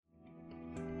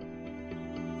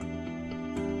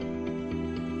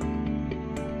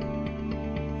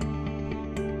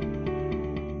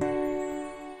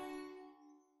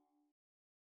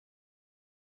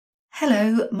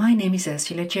Hello, my name is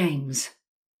Ursula James.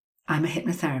 I'm a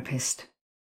hypnotherapist.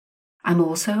 I'm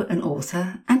also an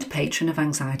author and patron of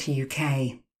Anxiety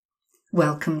UK.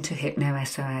 Welcome to Hypno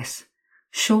SOS,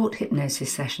 short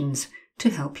hypnosis sessions to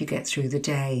help you get through the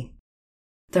day.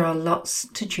 There are lots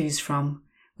to choose from,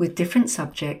 with different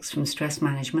subjects from stress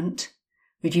management,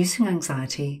 reducing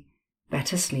anxiety,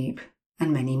 better sleep,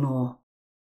 and many more.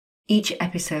 Each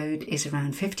episode is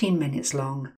around 15 minutes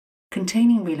long,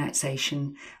 containing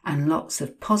relaxation and lots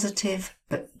of positive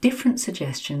but different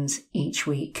suggestions each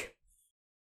week.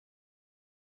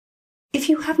 If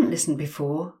you haven't listened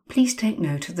before, please take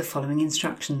note of the following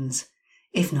instructions.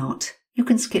 If not, you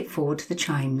can skip forward to the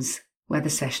chimes where the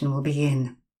session will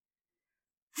begin.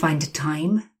 Find a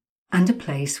time and a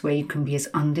place where you can be as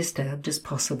undisturbed as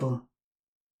possible.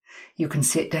 You can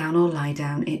sit down or lie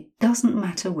down, it doesn't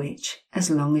matter which, as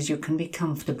long as you can be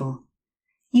comfortable.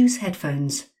 Use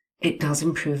headphones. It does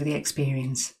improve the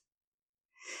experience.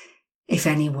 If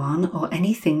anyone or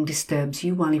anything disturbs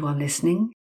you while you are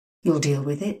listening, you'll deal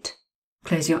with it.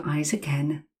 Close your eyes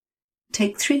again,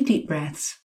 take 3 deep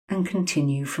breaths, and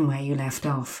continue from where you left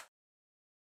off.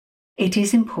 It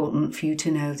is important for you to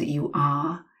know that you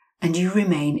are and you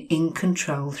remain in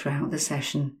control throughout the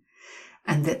session,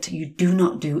 and that you do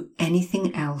not do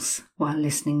anything else while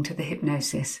listening to the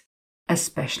hypnosis,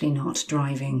 especially not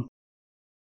driving.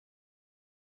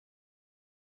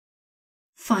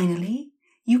 Finally,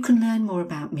 you can learn more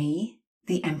about me,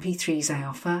 the MP3s I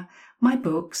offer, my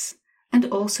books, and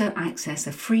also access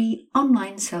a free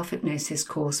online self-hypnosis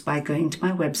course by going to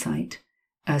my website,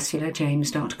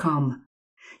 ursulajames.com.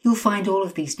 You'll find all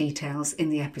of these details in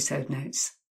the episode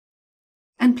notes.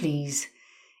 And please,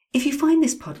 if you find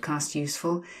this podcast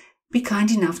useful, be kind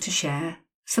enough to share,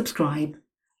 subscribe,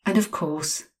 and of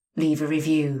course, leave a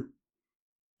review.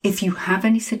 If you have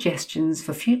any suggestions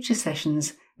for future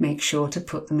sessions, make sure to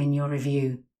put them in your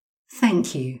review.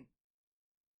 Thank you.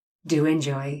 Do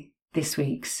enjoy this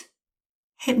week's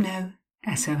Hypno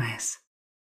SOS.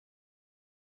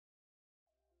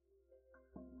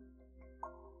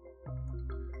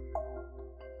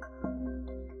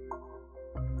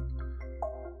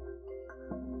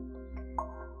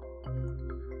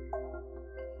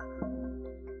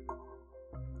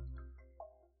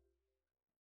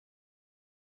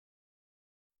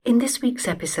 In this week's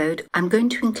episode, I'm going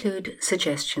to include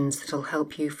suggestions that will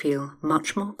help you feel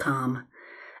much more calm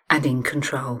and in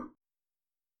control.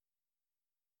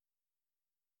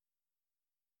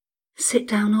 Sit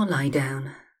down or lie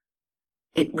down.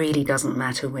 It really doesn't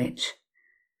matter which.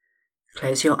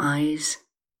 Close your eyes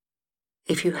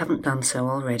if you haven't done so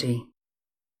already.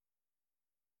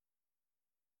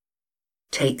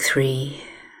 Take 3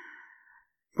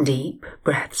 deep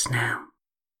breaths now.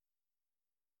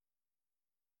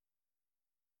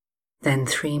 Then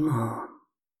 3 more.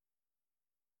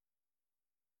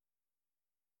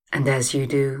 And as you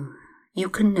do, you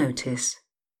can notice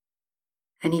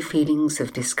any feelings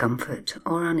of discomfort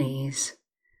or unease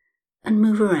and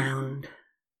move around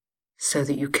so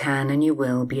that you can and you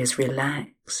will be as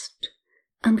relaxed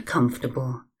and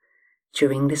comfortable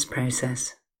during this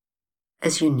process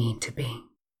as you need to be.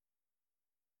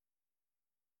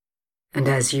 And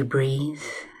as you breathe,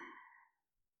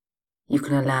 you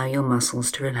can allow your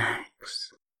muscles to relax.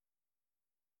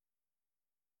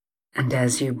 And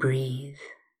as you breathe,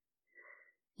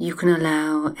 you can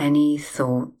allow any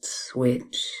thoughts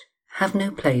which have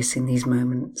no place in these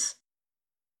moments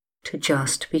to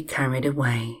just be carried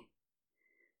away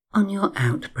on your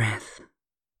out-breath.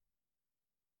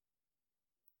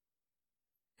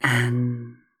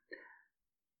 And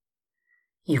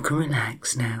you can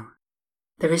relax now.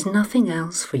 There is nothing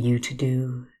else for you to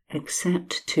do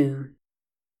except to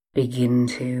begin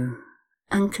to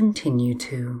and continue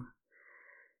to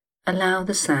allow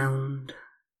the sound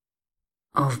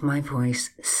of my voice,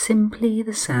 simply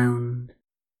the sound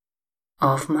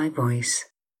of my voice,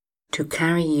 to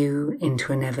carry you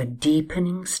into an ever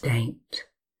deepening state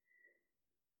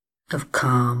of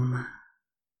calm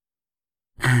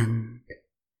and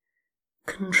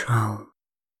control.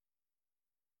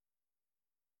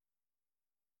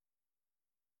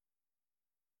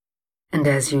 And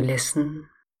as you listen,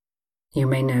 you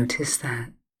may notice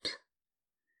that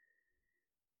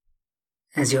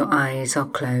as your eyes are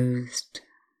closed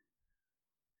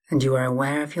and you are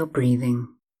aware of your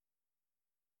breathing,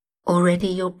 already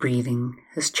your breathing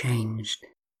has changed.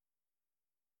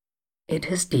 It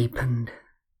has deepened,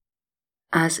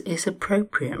 as is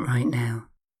appropriate right now.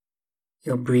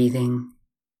 Your breathing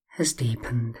has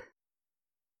deepened.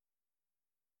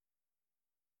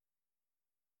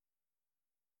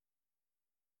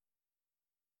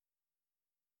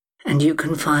 And you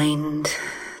can find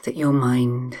that your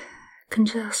mind can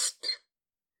just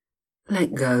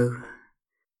let go.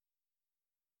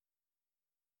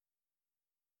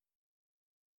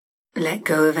 Let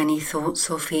go of any thoughts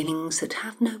or feelings that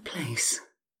have no place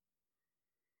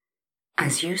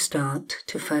as you start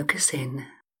to focus in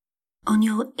on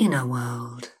your inner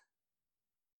world.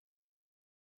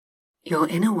 Your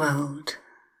inner world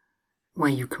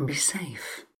where you can be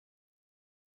safe.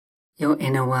 Your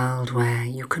inner world where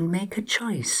you can make a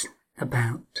choice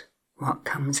about what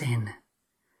comes in.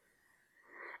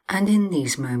 And in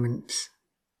these moments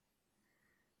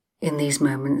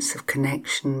of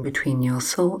connection between your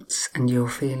thoughts and your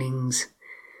feelings,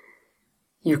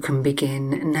 you can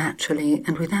begin naturally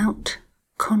and without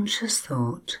conscious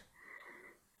thought,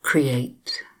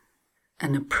 create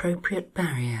an appropriate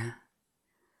barrier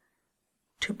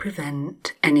to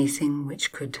prevent anything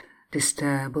which could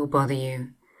disturb or bother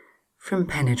you from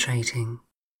penetrating,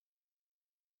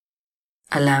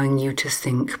 allowing you to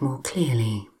think more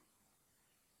clearly,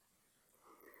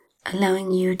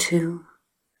 allowing you to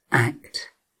act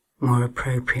more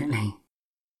appropriately,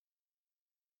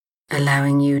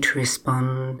 allowing you to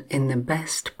respond in the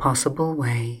best possible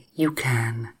way you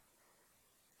can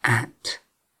at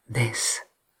this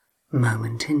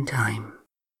moment in time.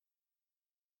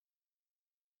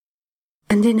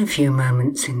 And in a few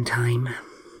moments in time,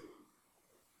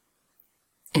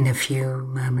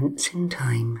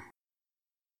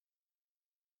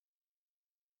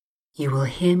 you will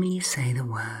hear me say the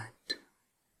word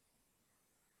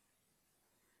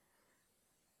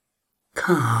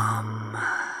calm.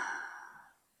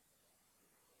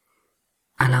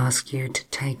 I'll ask you to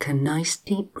take a nice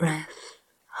deep breath,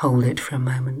 hold it for a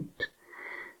moment,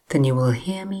 then you will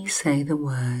hear me say the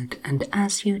word, and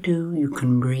as you do, you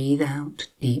can breathe out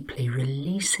deeply,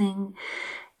 releasing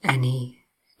any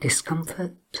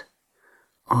discomfort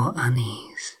or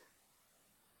unease.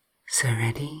 So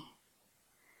ready?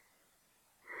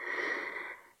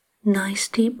 Nice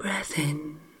deep breath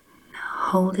in,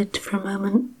 hold it for a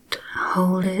moment,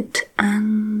 hold it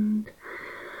and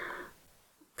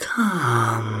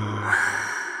calm.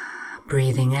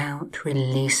 Breathing out,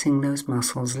 releasing those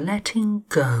muscles, letting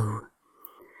go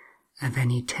of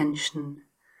any tension,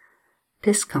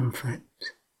 discomfort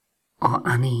or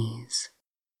unease.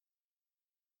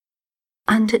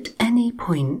 And at any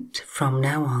point from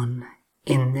now on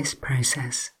in this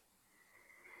process,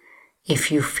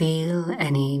 if you feel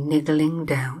any niggling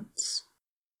doubts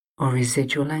or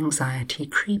residual anxiety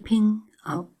creeping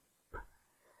up,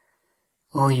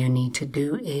 all you need to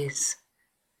do is,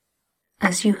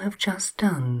 as you have just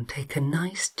done, take a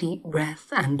nice deep breath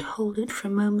and hold it for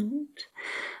a moment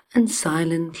and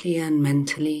silently and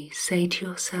mentally say to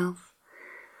yourself,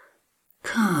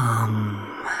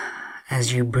 calm,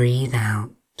 as you breathe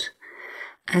out,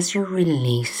 as you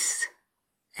release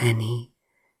any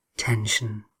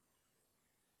tension.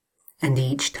 And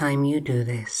each time you do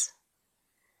this,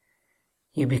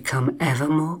 you become ever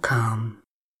more calm.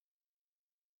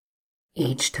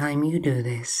 Each time you do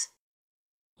this,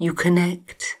 you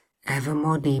connect ever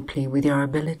more deeply with your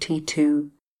ability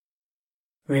to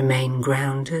remain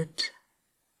grounded,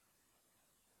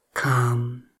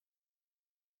 calm,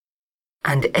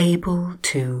 and able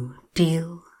to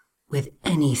deal with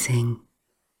anything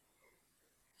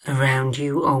around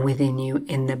you or within you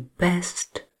in the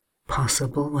best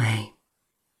possible way.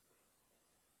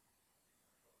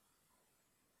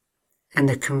 And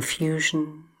the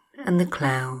confusion and the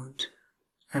cloud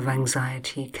of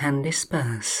anxiety can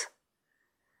disperse,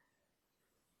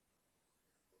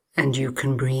 and you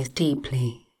can breathe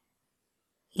deeply,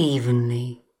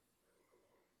 evenly,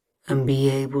 and be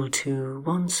able to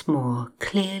once more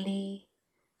clearly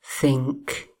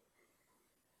think,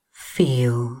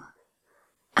 feel,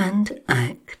 and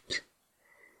act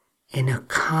in a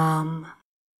calm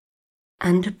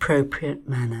and appropriate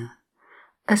manner,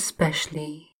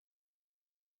 especially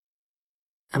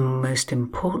and most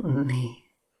importantly,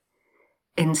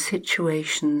 in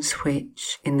situations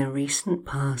which in the recent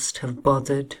past have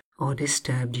bothered or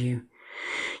disturbed you.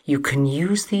 You can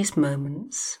use these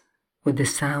moments with the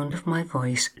sound of my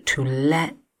voice to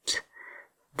let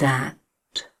that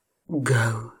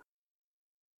go.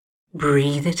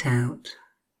 Breathe it out.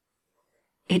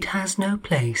 It has no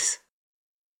place.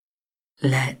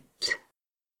 Let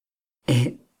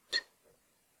it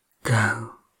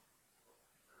go.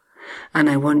 And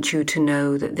I want you to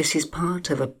know that this is part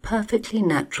of a perfectly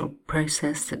natural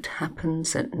process that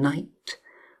happens at night,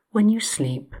 when you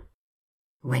sleep,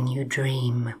 when you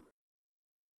dream.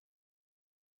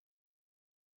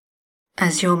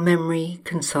 As your memory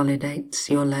consolidates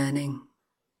your learning,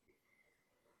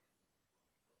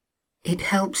 It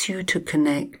helps you to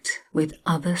connect with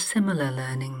other similar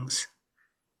learnings.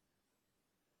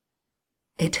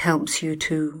 It helps you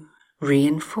to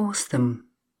reinforce them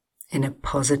in a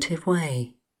positive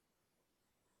way.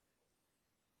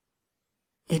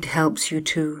 It helps you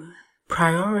to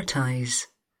prioritize,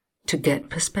 to get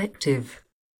perspective.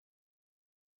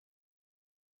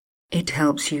 It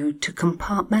helps you to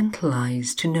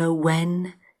compartmentalize, to know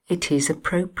when it is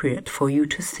appropriate for you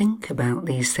to think about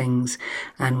these things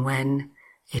and when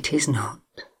it is not.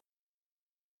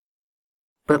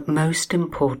 But most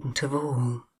important of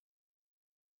all,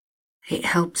 it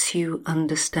helps you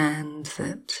understand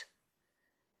that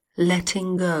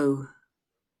letting go,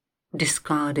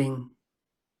 discarding,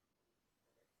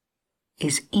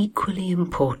 is equally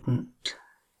important.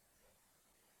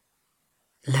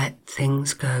 Let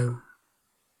things go.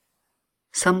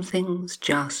 Some things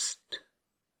just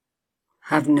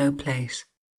have no place.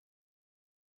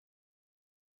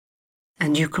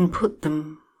 And you can put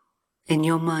them in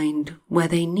your mind where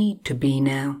they need to be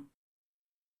now.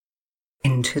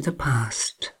 Into the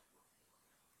past.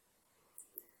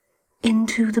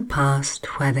 Into the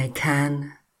past where they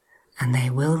can and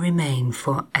they will remain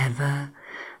forever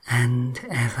and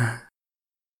ever.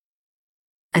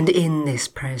 And in this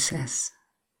process,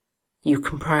 you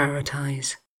can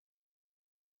prioritize.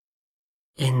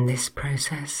 In this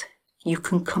process, you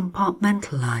can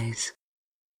compartmentalize.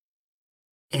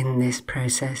 In this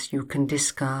process, you can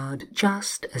discard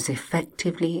just as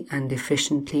effectively and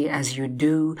efficiently as you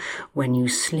do when you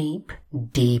sleep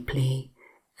deeply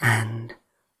and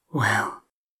well.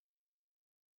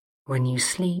 When you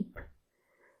sleep,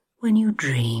 when you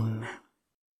dream.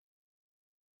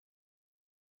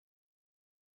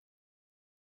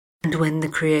 And when the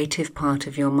creative part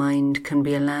of your mind can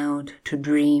be allowed to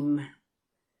dream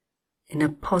in a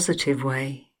positive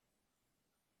way,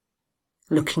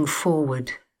 looking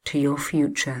forward to your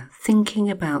future,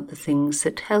 thinking about the things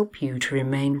that help you to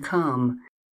remain calm,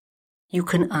 you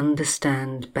can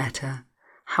understand better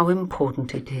how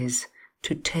important it is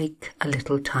to take a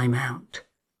little time out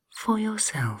for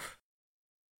yourself.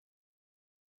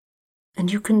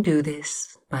 And you can do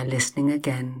this by listening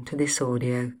again to this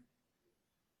audio.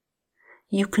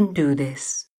 You can do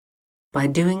this by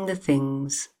doing the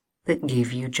things that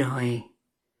give you joy,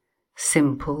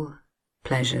 simple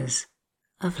pleasures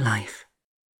of life.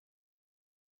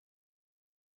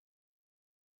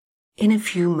 In a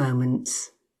few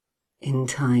moments in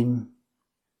time,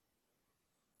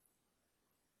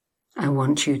 I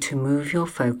want you to move your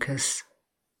focus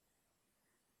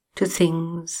to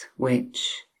things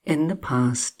which, in the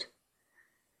past,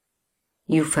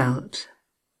 you felt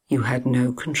you had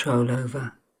no control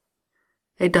over.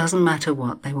 It doesn't matter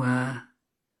what they were.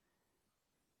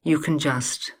 You can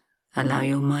just allow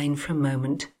your mind for a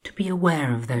moment to be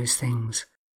aware of those things.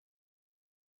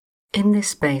 In this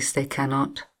space, they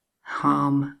cannot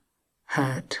harm,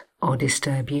 hurt, or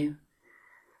disturb you.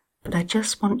 But I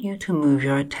just want you to move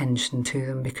your attention to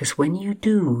them, because when you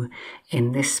do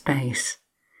in this space,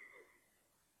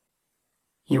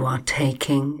 you are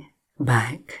taking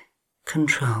back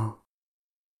control.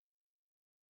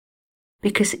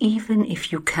 Because even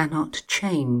if you cannot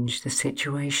change the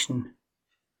situation,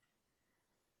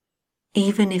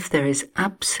 even if there is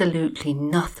absolutely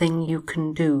nothing you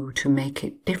can do to make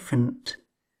it different,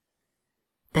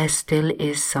 there still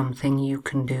is something you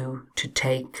can do to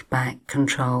take back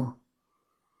control.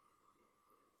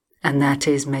 And that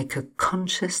is make a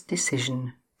conscious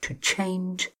decision to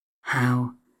change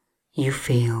how you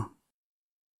feel.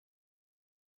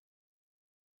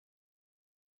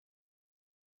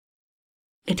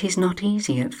 It is not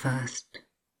easy at first,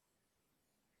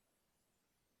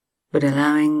 but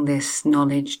allowing this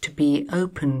knowledge to be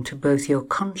open to both your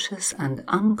conscious and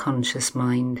unconscious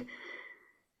mind,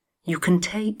 you can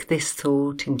take this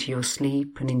thought into your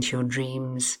sleep and into your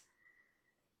dreams,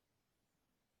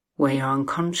 where your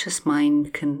unconscious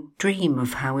mind can dream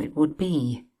of how it would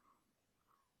be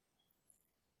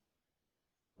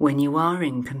when you are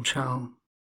in control,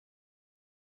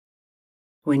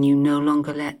 when you no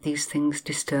longer let these things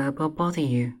disturb or bother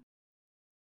you,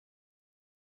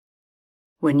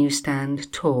 when you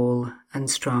stand tall and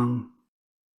strong.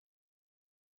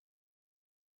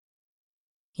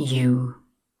 You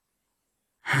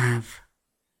have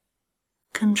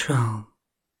control.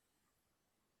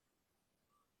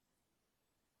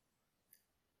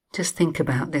 Just think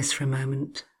about this for a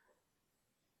moment.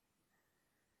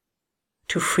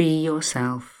 To free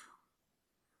yourself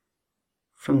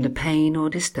from the pain or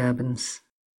disturbance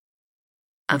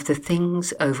of the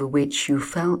things over which you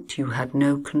felt you had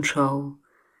no control,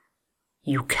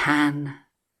 you can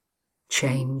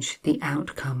change the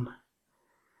outcome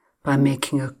by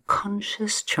making a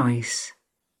conscious choice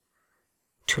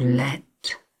to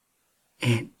let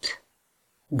it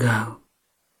go.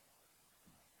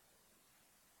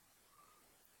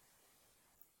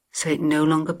 So it no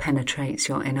longer penetrates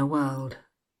your inner world.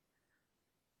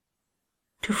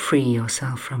 To free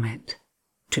yourself from it,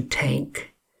 to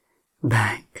take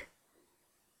back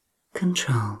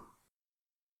control.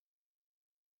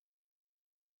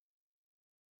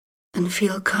 And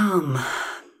feel calm.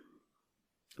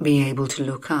 Be able to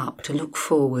look up, to look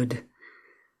forward,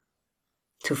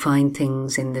 to find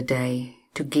things in the day,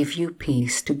 to give you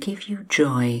peace, to give you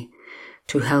joy,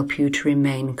 to help you to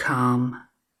remain calm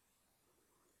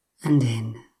and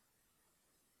in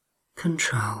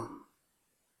control.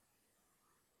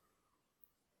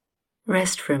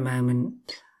 Rest for a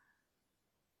moment.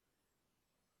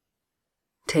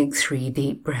 Take 3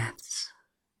 deep breaths.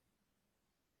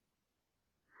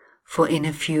 For in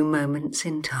a few moments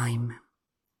in time,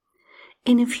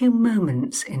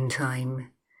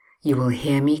 you will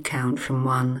hear me count from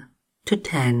 1 to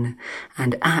 10,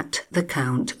 and at the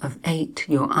count of 8,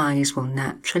 your eyes will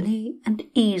naturally and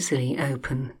easily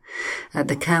open. At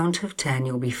the count of 10,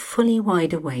 you'll be fully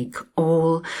wide awake.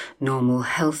 All normal,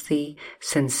 healthy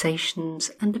sensations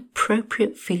and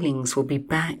appropriate feelings will be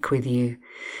back with you,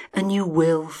 and you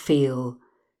will feel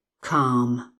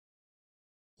calm.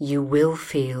 You will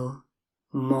feel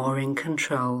more in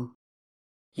control.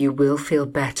 You will feel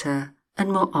better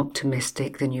and more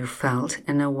optimistic than you felt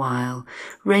in a while,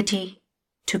 ready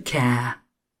to care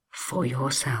for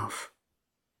yourself.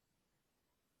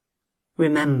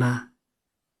 Remember,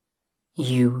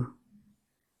 you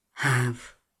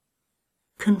have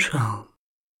control.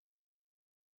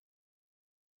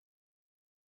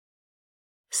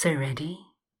 So ready?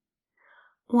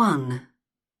 1,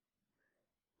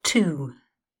 2,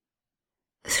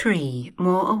 3,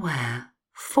 more aware.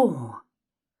 4,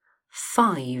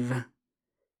 5,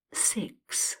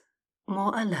 6,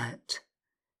 more alert.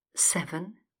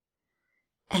 7,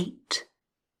 8,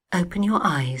 open your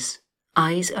eyes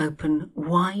open,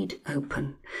 wide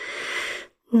open.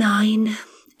 9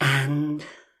 and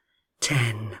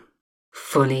 10,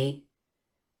 fully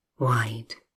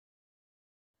wide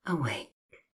awake.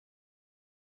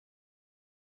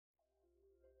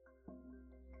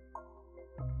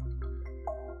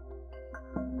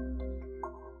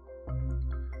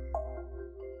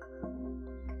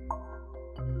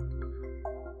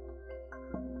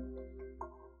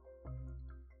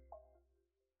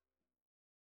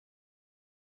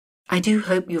 I do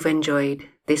hope you've enjoyed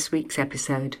this week's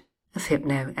episode of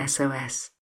Hypno SOS.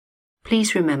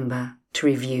 Please remember to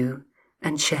review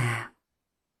and share.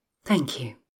 Thank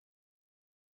you.